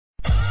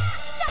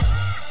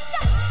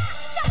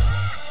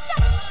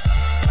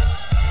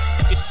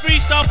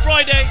Freestyle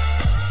Friday.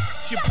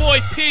 It's your boy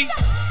P.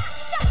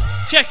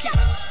 Check it.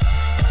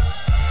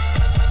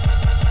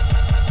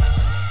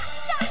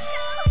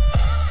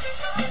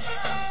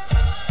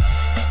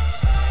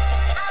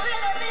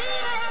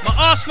 My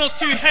arsenal's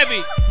too heavy,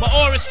 my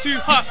aura's too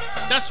hot.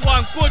 That's why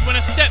I'm good when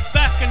I step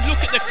back and look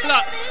at the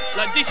clock.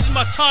 Like this is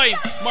my time,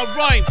 my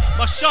rhyme,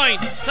 my shine.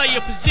 Play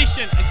your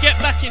position and get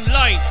back in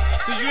line.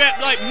 Cause you act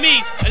like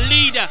me, a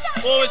leader,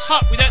 always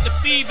hot without the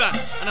fever.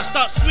 And I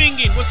start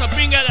swinging once I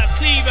bring out that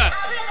cleaver.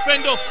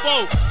 Friend or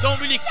foe,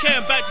 don't really care,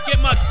 I'm about to get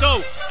my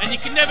dough. And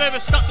you can never ever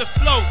stop the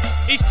flow,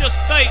 it's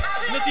just fate,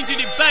 nothing to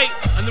debate.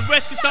 And the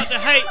rest can start to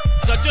hate,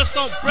 cause I just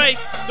don't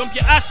break. Dump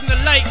your ass in the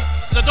lake,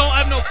 cause I don't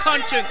have no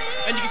conscience.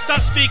 And you can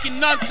start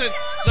speaking nonsense,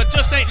 cause I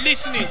just ain't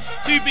listening.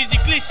 Too busy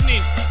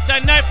glistening,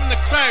 stand out from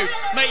the crowd,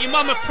 make your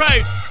mama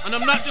proud. And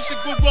I'm not just a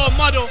good role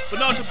model,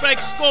 but know to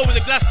break a score with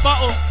a glass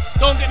bottle.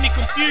 Don't get me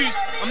confused,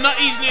 I'm not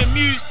easily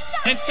amused.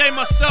 Entertain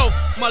myself,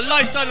 my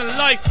lifestyle and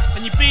life.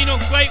 And you're being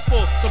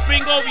ungrateful, so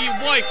bring over your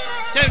wife.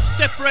 Tell them to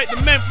separate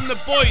the men from the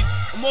boys.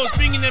 I'm always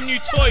bringing them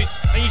new toys.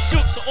 And you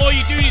shook, so all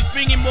you do is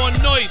bring in more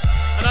noise.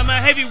 And I'm a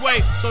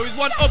heavyweight, so with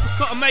one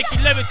uppercut I'll make you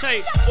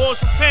levitate. Always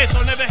prepared, so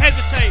I'll never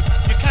hesitate.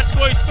 Your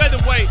category's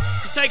featherweight,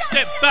 so take a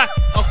step back.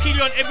 I'll kill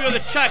you on every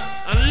other track.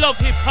 And I love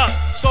hip hop,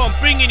 so I'm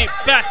bringing it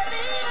back.